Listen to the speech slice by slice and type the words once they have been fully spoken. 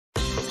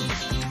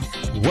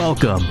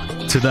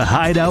Welcome to the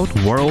Hideout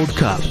World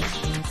Cup.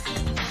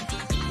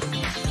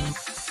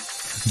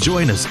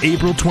 Join us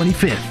April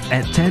 25th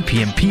at 10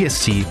 p.m.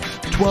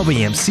 PST, 12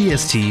 a.m.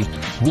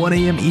 CST, 1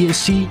 a.m.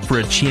 EST for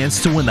a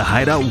chance to win the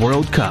Hideout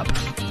World Cup.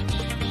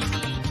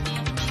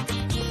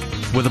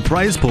 With a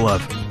prize pool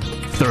of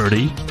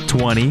 $30,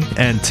 $20,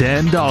 and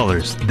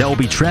 $10 that will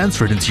be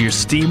transferred into your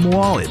Steam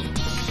wallet.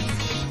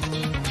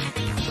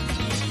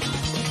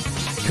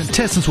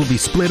 Contestants will be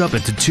split up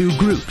into 2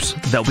 groups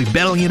that will be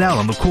battling it out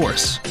on the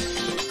course.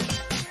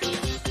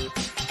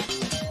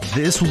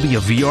 This will be a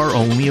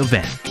VR-only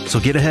event, so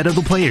get ahead of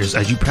the players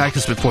as you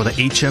practice before the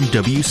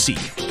H.M.W.C.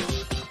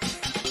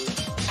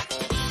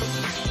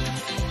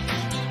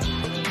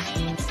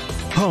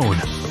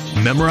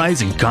 Hone,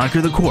 memorize and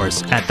conquer the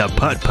course at the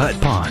Putt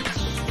Pond.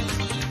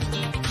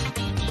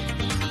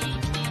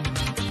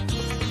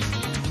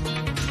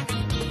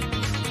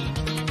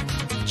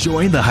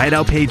 Join the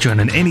Hideout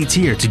Patreon on any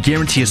tier to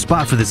guarantee a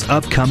spot for this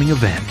upcoming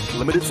event.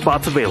 Limited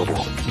spots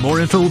available. More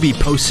info will be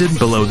posted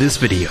below this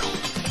video.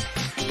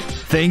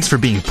 Thanks for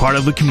being part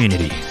of the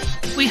community.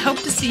 We hope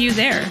to see you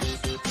there.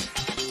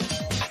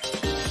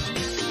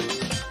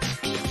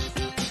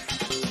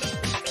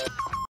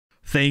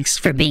 Thanks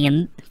for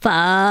being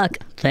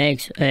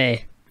Thanks.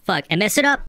 Fuck. I messed it up.